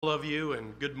All of you,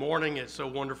 and good morning. It's so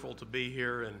wonderful to be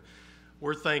here, and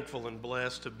we're thankful and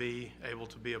blessed to be able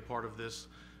to be a part of this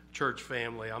church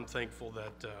family. I'm thankful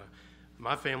that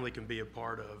my family can be a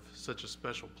part of such a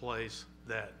special place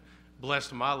that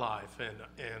blessed my life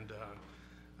and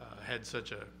had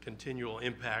such a continual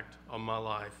impact on my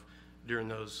life during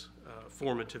those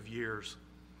formative years.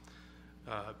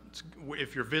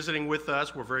 If you're visiting with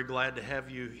us, we're very glad to have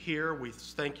you here. We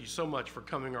thank you so much for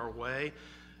coming our way.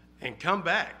 And come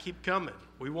back, keep coming.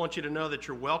 We want you to know that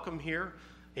you're welcome here.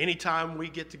 Anytime we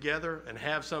get together and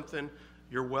have something,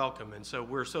 you're welcome. And so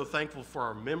we're so thankful for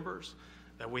our members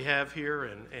that we have here.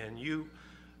 And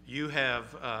you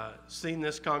have seen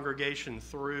this congregation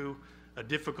through a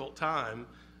difficult time,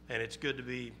 and it's good to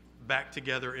be back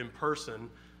together in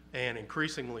person, and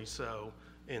increasingly so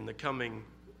in the coming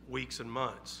weeks and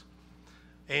months.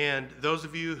 And those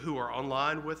of you who are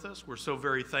online with us, we're so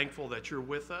very thankful that you're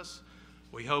with us.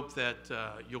 We hope that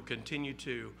you'll continue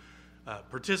to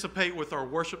participate with our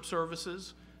worship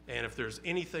services, and if there's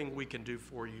anything we can do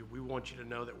for you, we want you to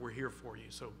know that we're here for you,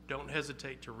 so don't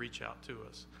hesitate to reach out to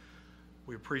us.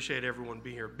 We appreciate everyone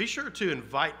being here. Be sure to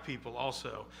invite people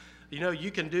also. You know,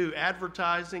 you can do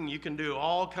advertising, you can do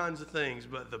all kinds of things,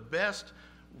 but the best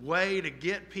way to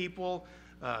get people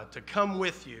to come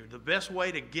with you, the best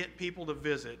way to get people to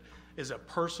visit is a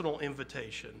personal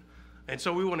invitation. And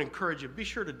so we want to encourage you, be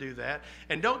sure to do that.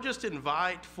 And don't just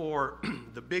invite for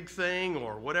the big thing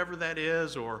or whatever that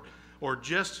is, or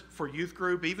just for youth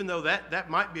group, even though that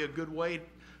might be a good way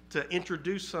to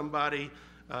introduce somebody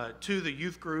to the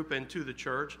youth group and to the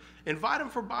church. Invite them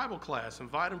for Bible class,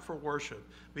 invite them for worship.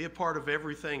 Be a part of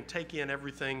everything, take in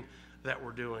everything that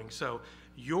we're doing. So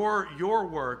your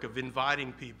work of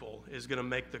inviting people is going to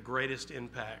make the greatest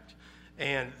impact.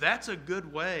 And that's a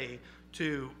good way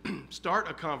to start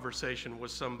a conversation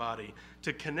with somebody,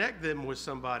 to connect them with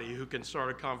somebody who can start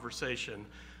a conversation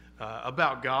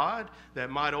about God that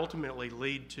might ultimately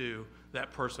lead to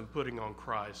that person putting on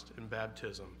Christ in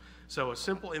baptism. So a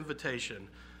simple invitation,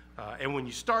 and when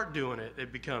you start doing it,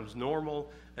 it becomes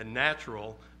normal and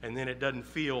natural, and then it doesn't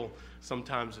feel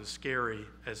sometimes as scary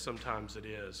as sometimes it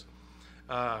is.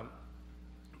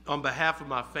 On behalf of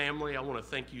my family, I want to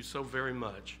thank you so very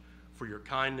much for your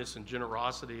kindness and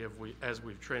generosity as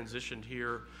we've transitioned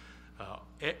here.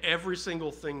 Every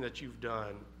single thing that you've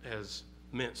done has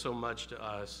meant so much to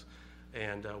us,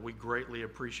 and we greatly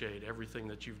appreciate everything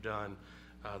that you've done.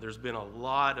 There's been a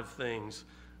lot of things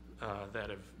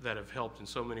that have helped in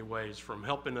so many ways, from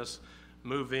helping us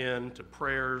move in to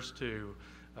prayers to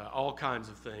all kinds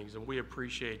of things, and we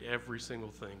appreciate every single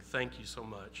thing. Thank you so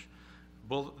much.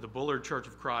 The Bullard Church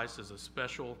of Christ is a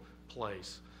special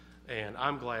place. And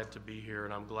I'm glad to be here,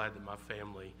 and I'm glad that my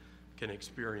family can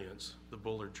experience the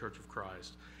Bullard Church of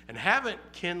Christ. And haven't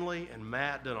Kinley and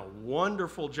Matt done a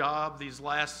wonderful job these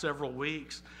last several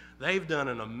weeks? They've done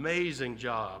an amazing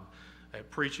job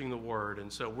at preaching the Word,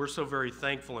 and so we're so very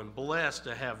thankful and blessed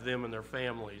to have them and their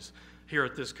families here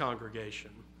at this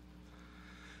congregation.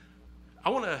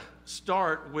 I want to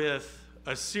start with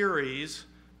a series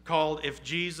called If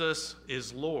Jesus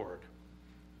is Lord.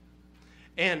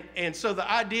 And so the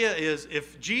idea is,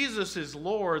 if Jesus is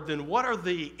Lord, then what are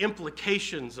the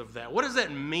implications of that? What does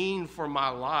that mean for my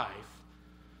life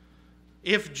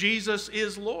if Jesus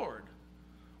is Lord?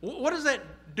 What does that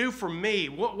do for me?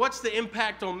 What's the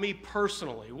impact on me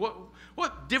personally?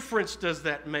 What difference does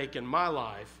that make in my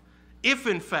life if,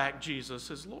 in fact,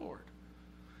 Jesus is Lord?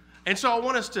 And so I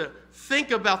want us to think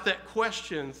about that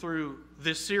question through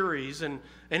this series, and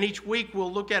each week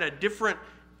we'll look at a different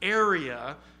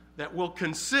area that will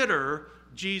consider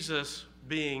Jesus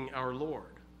being our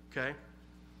Lord, okay?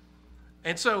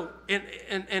 And so,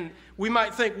 and we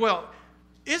might think, well,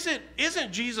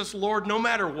 isn't Jesus Lord no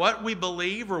matter what we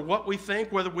believe or what we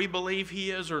think, whether we believe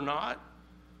he is or not?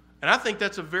 And I think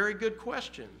that's a very good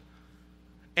question.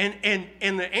 And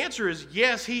the answer is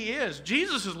yes, he is.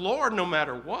 Jesus is Lord no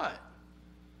matter what.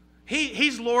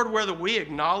 He's Lord whether we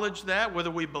acknowledge that,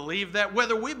 whether we believe that,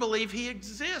 whether we believe he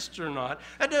exists or not.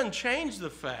 That doesn't change the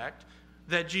fact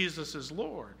that Jesus is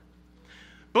Lord.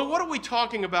 But what are we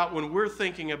talking about when we're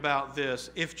thinking about this,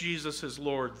 if Jesus is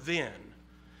Lord then?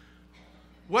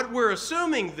 What we're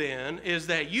assuming then is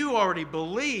that you already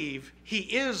believe he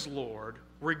is Lord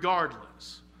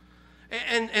regardless.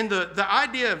 And the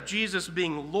idea of Jesus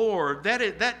being Lord,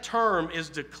 that term is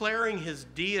declaring his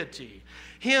deity.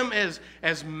 Him as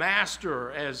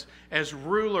master, as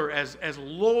ruler, as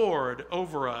Lord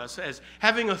over us, as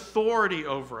having authority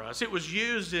over us. It was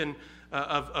used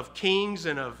of kings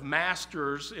and of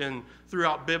masters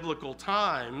throughout biblical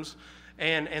times,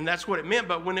 and that's what it meant.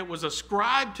 But when it was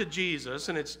ascribed to Jesus,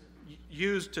 and it's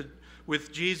used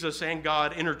with Jesus and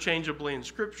God interchangeably in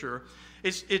Scripture,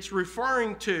 it's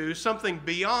referring to something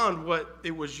beyond what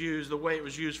it was used, the way it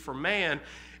was used for man,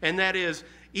 and that is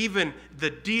even the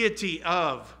deity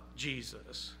of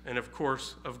Jesus, and of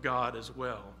course of God as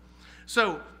well.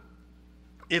 So,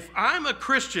 if I'm a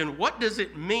Christian, what does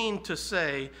it mean to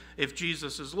say if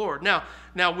Jesus is Lord? Now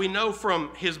we know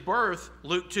from his birth,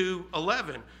 Luke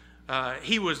 2:11,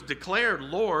 he was declared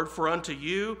Lord, for unto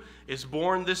you is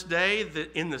born this day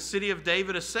in the city of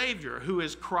David a Savior, who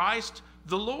is Christ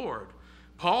the Lord.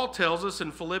 Paul tells us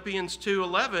in Philippians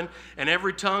 2:11, and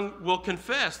every tongue will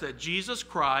confess that Jesus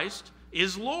Christ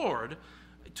is Lord,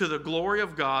 to the glory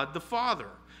of God the Father.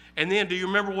 And then, do you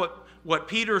remember what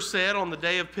Peter said on the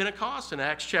day of Pentecost in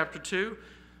Acts chapter 2?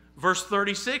 Verse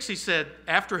 36, he said,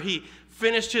 after he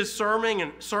finished his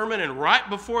sermon and right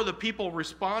before the people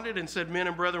responded and said, men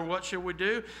and brethren, what shall we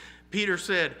do? Peter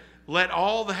said, let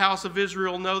all the house of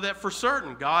Israel know that for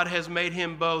certain God has made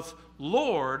him both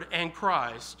Lord and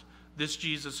Christ, this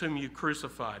Jesus whom you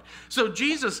crucified. So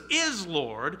Jesus is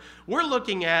Lord. We're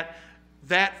looking at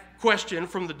that question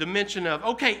from the dimension of,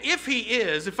 okay, if he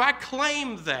is, if I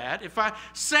claim that, if I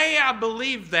say I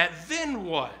believe that, then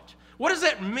what? What does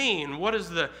that mean? What is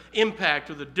the impact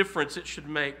or the difference it should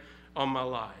make on my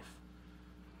life?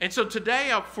 And so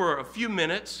today, for a few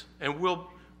minutes, and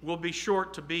we'll be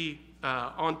short to be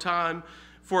on time,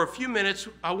 for a few minutes,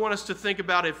 I want us to think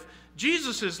about if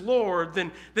Jesus is Lord,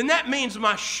 then that means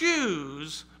my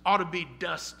shoes ought to be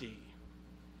dusty.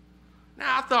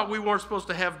 Now, I thought we weren't supposed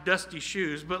to have dusty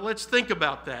shoes, but let's think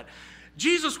about that.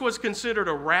 Jesus was considered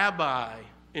a rabbi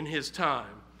in his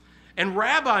time. And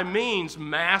rabbi means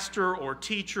master or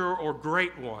teacher or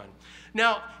great one.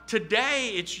 Now,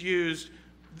 today it's used,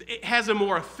 it has a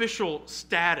more official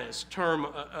term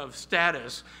of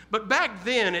status. But back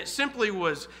then, it simply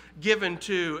was given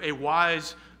to a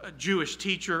wise Jewish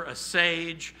teacher, a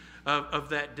sage of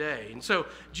that day. And so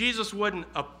Jesus wasn't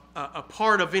a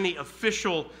part of any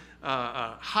official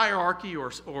hierarchy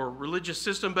or religious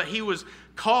system, but he was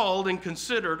called and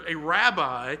considered a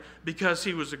rabbi because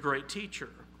he was a great teacher.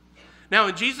 Now,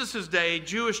 in Jesus' day,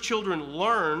 Jewish children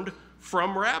learned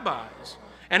from rabbis.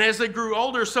 And as they grew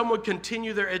older, some would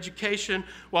continue their education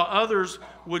while others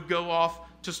would go off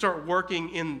to start working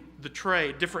in the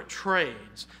trade, different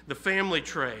trades, the family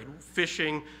trade,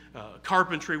 fishing,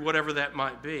 carpentry, whatever that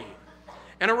might be.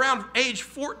 And around age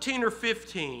 14 or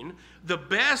 15, the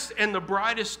best and the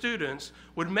brightest students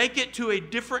would make it to a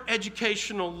different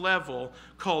educational level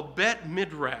called Bet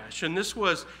Midrash. And this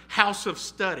was house of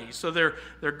study. So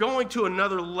they're going to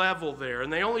another level there.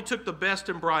 And they only took the best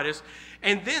and brightest.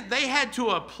 And then they had to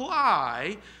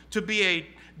apply to be a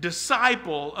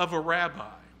disciple of a rabbi.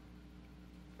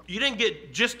 You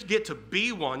didn't just get to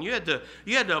be one. You had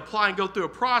to apply and go through a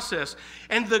process.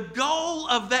 And the goal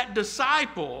of that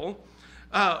disciple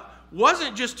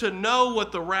wasn't just to know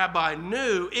what the rabbi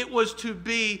knew, it was to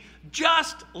be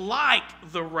just like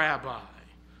the rabbi.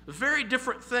 A very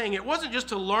different thing. It wasn't just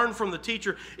to learn from the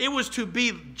teacher, it was to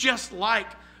be just like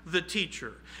the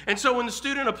teacher. And so when the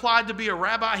student applied to be a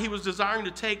rabbi, he was desiring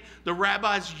to take the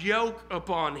rabbi's yoke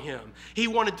upon him. He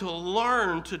wanted to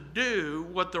learn to do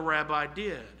what the rabbi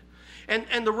did.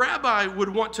 And the rabbi would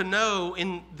want to know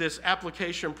in this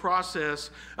application process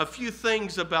a few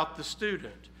things about the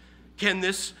student. Can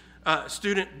this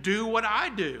student do what I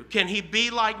do? Can he be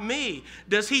like me?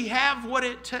 Does he have what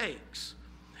it takes?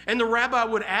 And the rabbi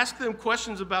would ask them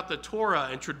questions about the Torah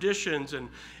and traditions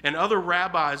and other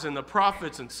rabbis and the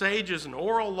prophets and sages and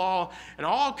oral law and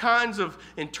all kinds of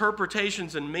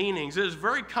interpretations and meanings. It was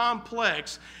very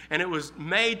complex, and it was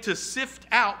made to sift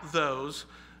out those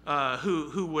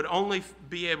who would only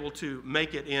be able to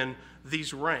make it in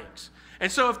these ranks.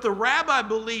 And so if the rabbi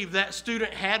believed that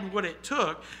student had what it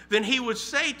took, then he would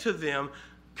say to them,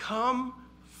 come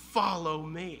follow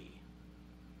me.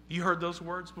 You heard those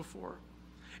words before?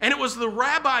 And it was the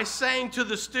rabbi saying to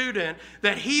the student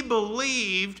that he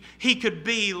believed he could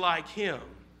be like him.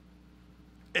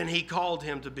 And he called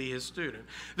him to be his student.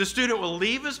 The student will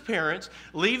leave his parents,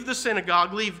 leave the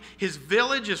synagogue, leave his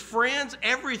village, his friends,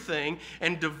 everything,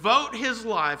 and devote his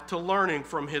life to learning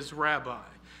from his rabbi.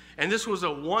 And this was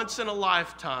a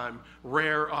once-in-a-lifetime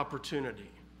rare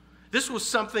opportunity. This was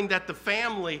something that the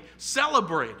family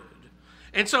celebrated.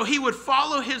 And so he would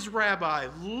follow his rabbi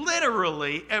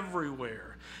literally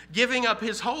everywhere, giving up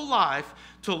his whole life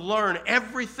to learn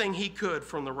everything he could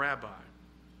from the rabbi.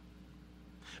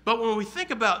 But when we think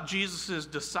about Jesus'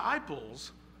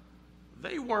 disciples,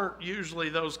 they weren't usually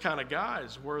those kind of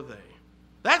guys, were they?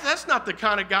 That's not the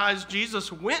kind of guys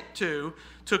Jesus went to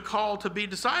call to be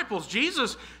disciples.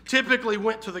 Jesus typically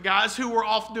went to the guys who were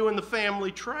off doing the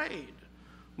family trade,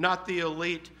 not the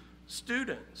elite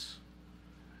students.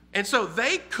 And so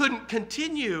they couldn't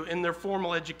continue in their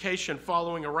formal education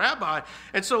following a rabbi.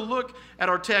 And so look at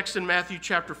our text in Matthew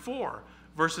chapter 4,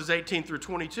 verses 18 through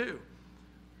 22.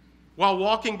 While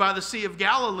walking by the Sea of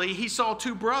Galilee, he saw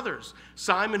two brothers,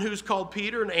 Simon, who's called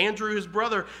Peter, and Andrew, his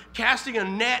brother, casting a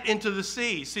net into the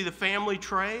sea. See the family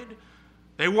trade?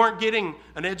 They weren't getting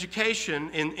an education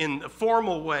in a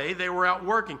formal way. They were out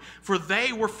working, for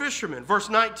they were fishermen. Verse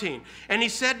 19, and he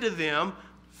said to them,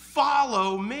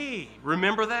 follow me.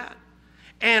 Remember that?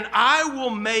 And I will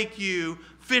make you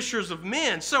fishers of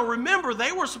men. So remember,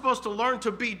 they were supposed to learn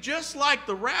to be just like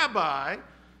the rabbi.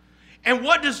 And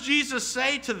what does Jesus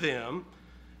say to them?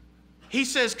 He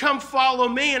says, come follow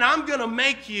me, and I'm going to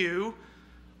make you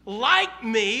like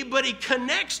me. But he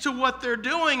connects to what they're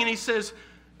doing, and he says,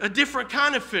 a different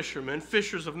kind of fishermen,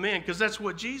 fishers of men, because that's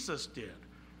what Jesus did.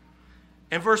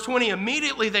 And verse 20,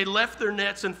 immediately they left their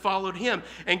nets and followed him.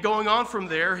 And going on from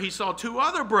there, he saw two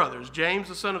other brothers, James,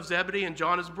 the son of Zebedee, and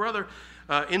John, his brother,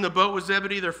 in the boat with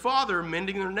Zebedee, their father,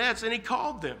 mending their nets, and he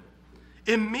called them.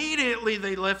 Immediately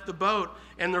they left the boat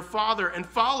and their father and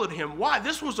followed him. Why?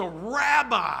 This was a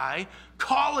rabbi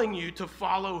calling you to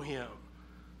follow him.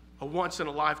 A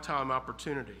once-in-a-lifetime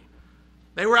opportunity.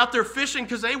 They were out there fishing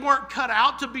because they weren't cut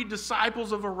out to be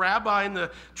disciples of a rabbi in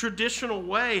the traditional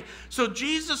way. So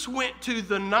Jesus went to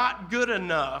the not good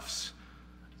enoughs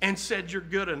and said, you're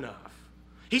good enough.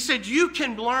 He said, you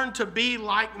can learn to be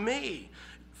like me.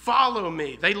 Follow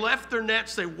me. They left their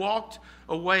nets. They walked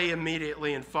away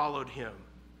immediately and followed him.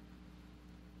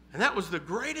 And that was the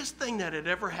greatest thing that had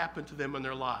ever happened to them in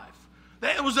their life.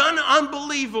 It was an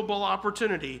unbelievable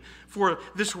opportunity for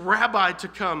this rabbi to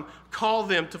come call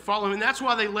them to follow him. And that's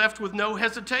why they left with no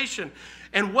hesitation.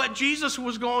 And what Jesus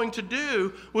was going to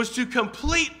do was to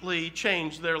completely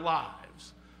change their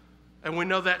lives. And we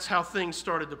know that's how things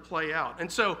started to play out.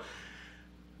 And so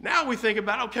now we think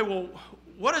about, okay, well,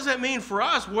 what does that mean for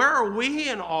us? Where are we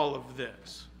in all of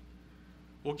this?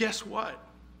 Well, guess what?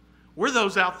 We're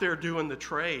those out there doing the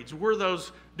trades. We're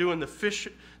those doing the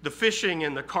fishing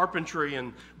and the carpentry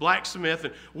and blacksmith.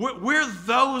 And we're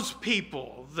those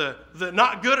people, the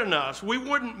not good enough. We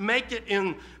wouldn't make it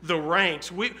in the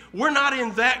ranks. We're not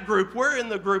in that group. We're in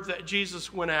the group that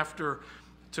Jesus went after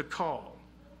to call.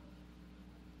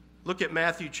 Look at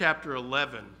Matthew chapter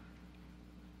 11.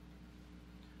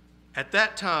 At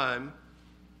that time,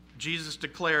 Jesus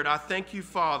declared, I thank you,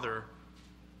 Father,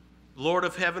 Lord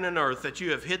of heaven and earth, that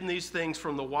you have hidden these things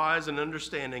from the wise and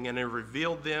understanding and have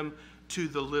revealed them to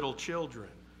the little children.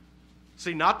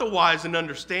 See, not the wise and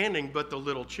understanding, but the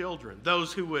little children,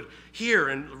 those who would hear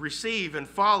and receive and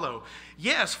follow.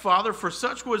 Yes, Father, for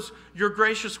such was your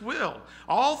gracious will.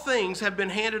 All things have been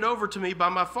handed over to me by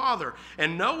my Father,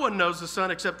 and no one knows the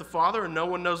Son except the Father, and no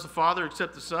one knows the Father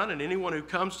except the Son, and anyone who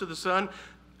comes to the Son,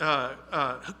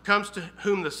 comes to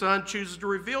whom the Son chooses to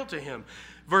reveal to him.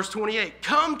 Verse 28,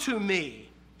 come to me.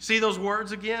 See those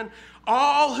words again?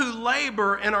 All who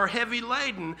labor and are heavy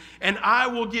laden, and I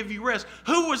will give you rest.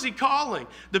 Who was he calling?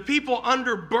 The people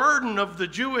under burden of the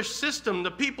Jewish system,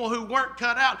 the people who weren't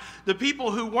cut out, the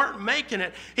people who weren't making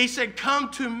it. He said, come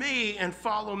to me and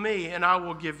follow me, and I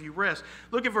will give you rest.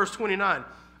 Look at verse 29.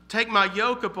 Take my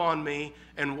yoke upon me,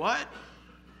 and what?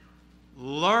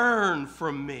 Learn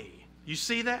from me. You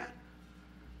see that?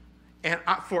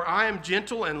 For I am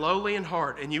gentle and lowly in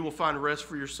heart, and you will find rest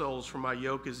for your souls, for my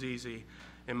yoke is easy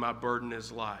and my burden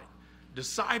is light.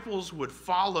 Disciples would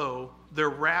follow their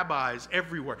rabbis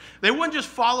everywhere. They wouldn't just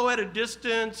follow at a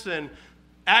distance and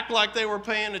act like they were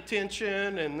paying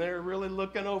attention and they're really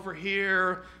looking over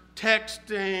here,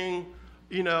 texting,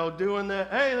 doing that,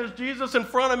 hey, there's Jesus in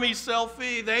front of me,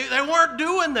 selfie. They weren't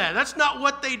doing that. That's not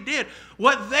what they did.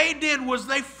 What they did was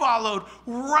they followed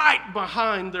right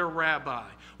behind their rabbi,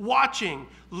 watching,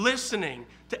 listening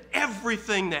to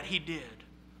everything that he did,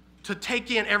 to take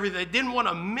in everything. They didn't want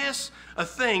to miss a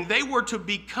thing. They were to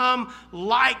become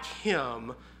like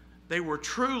him. They were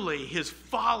truly his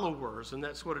followers, and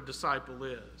that's what a disciple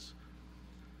is.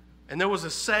 And there was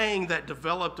a saying that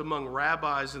developed among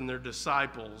rabbis and their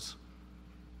disciples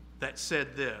that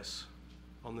said this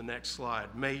on the next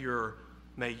slide. May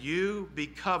you be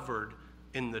covered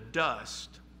in the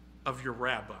dust of your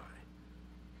rabbi.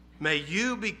 May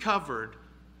you be covered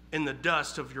in the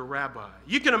dust of your rabbi.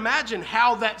 You can imagine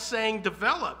how that saying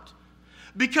developed,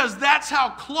 because that's how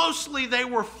closely they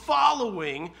were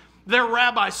following their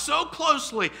rabbi, so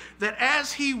closely that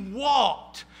as he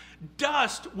walked,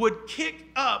 dust would kick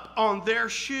up on their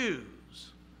shoes.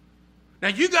 Now,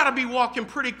 you got to be walking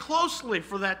pretty closely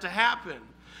for that to happen.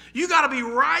 You got to be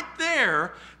right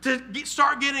there to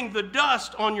start getting the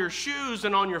dust on your shoes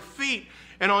and on your feet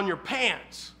and on your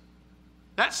pants.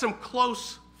 That's some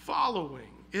close following,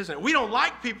 isn't it? We don't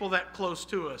like people that close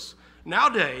to us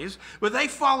nowadays, but they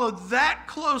followed that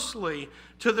closely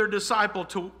to their disciple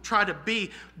to try to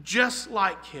be just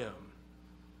like him.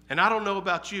 And I don't know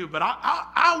about you, but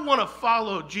I want to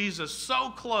follow Jesus so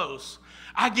close,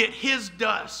 I get his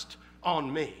dust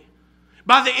on me.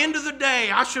 By the end of the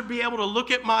day, I should be able to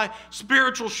look at my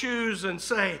spiritual shoes and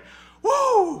say,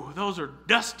 whoo, those are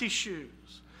dusty shoes.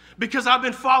 Because I've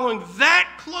been following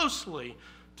that closely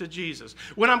to Jesus.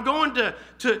 When I'm going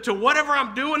to whatever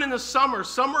I'm doing in the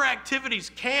summer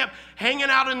activities, camp, hanging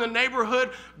out in the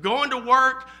neighborhood, going to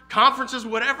work, conferences,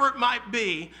 whatever it might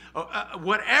be,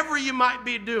 whatever you might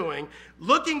be doing,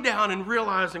 looking down and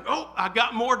realizing, oh, I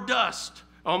got more dust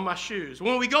on my shoes.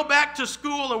 When we go back to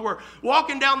school and we're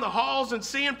walking down the halls and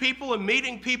seeing people and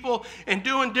meeting people and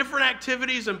doing different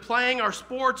activities and playing our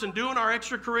sports and doing our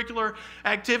extracurricular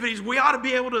activities, we ought to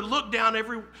be able to look down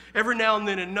every now and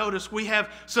then and notice we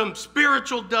have some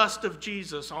spiritual dust of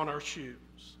Jesus on our shoes.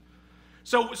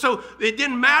 So it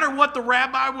didn't matter what the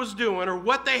rabbi was doing or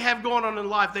what they have going on in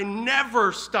life. They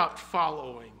never stopped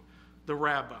following the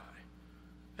rabbi.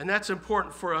 And that's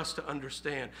important for us to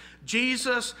understand.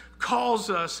 Jesus calls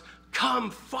us,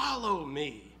 come follow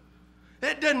me.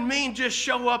 That doesn't mean just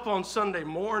show up on Sunday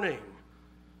morning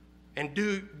and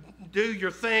do your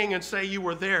thing and say you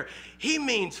were there. He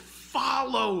means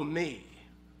follow me.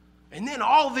 And then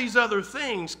all these other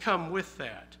things come with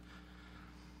that.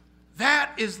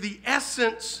 That is the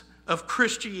essence of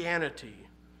Christianity.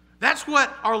 That's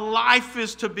what our life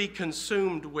is to be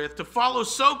consumed with. To follow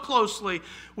so closely,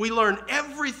 we learn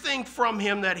everything from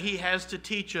him that he has to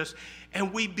teach us,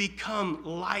 and we become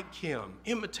like him,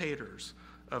 imitators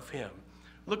of him.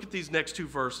 Look at these next two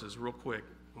verses real quick,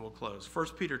 and we'll close. 1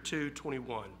 Peter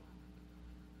 2:21.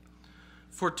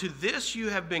 For to this you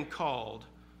have been called,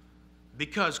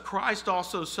 because Christ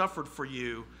also suffered for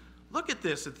you. Look at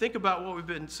this and think about what we've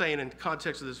been saying in the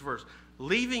context of this verse.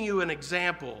 Leaving you an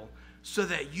example so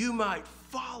that you might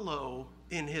follow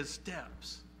in his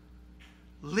steps.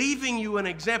 Leaving you an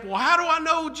example. Well, how do I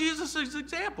know Jesus'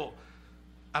 example?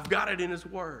 I've got it in his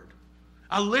word.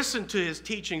 I listen to his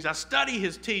teachings. I study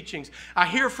his teachings. I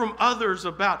hear from others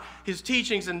about his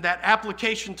teachings and that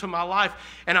application to my life.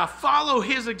 And I follow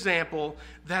his example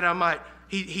that I might,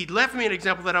 he left me an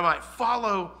example that I might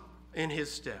follow in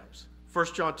his steps.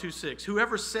 1 John 2:6.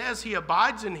 Whoever says he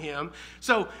abides in him.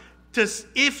 So,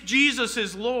 if Jesus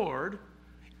is Lord,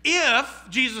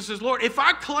 if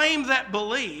I claim that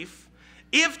belief,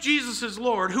 if Jesus is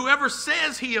Lord, whoever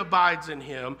says he abides in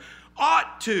him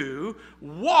ought to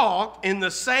walk in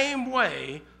the same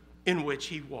way in which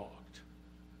he walked.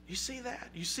 You see that?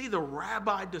 You see the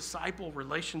rabbi-disciple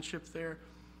relationship there?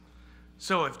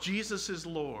 So if Jesus is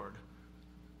Lord,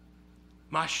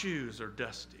 my shoes are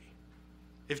dusty.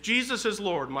 If Jesus is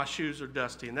Lord, my shoes are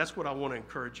dusty. And that's what I want to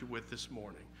encourage you with this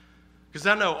morning. Because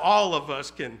I know all of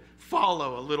us can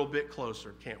follow a little bit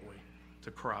closer, can't we,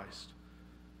 to Christ.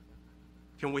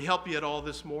 Can we help you at all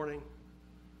this morning?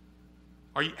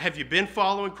 Have you been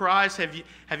following Christ?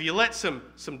 Have you let some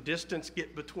distance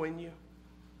get between you?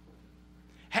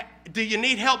 Do you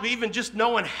need help even just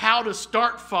knowing how to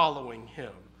start following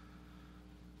him?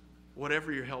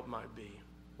 Whatever your help might be,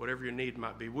 whatever your need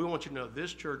might be, we want you to know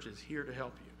this church is here to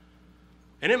help you.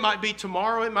 And it might be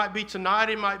tomorrow, it might be tonight,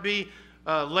 it might be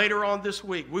later on this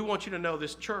week. We want you to know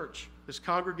this church, this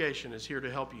congregation is here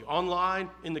to help you. Online,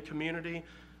 in the community,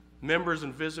 members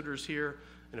and visitors here.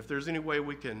 And if there's any way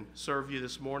we can serve you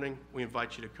this morning, we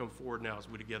invite you to come forward now as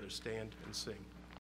we together stand and sing.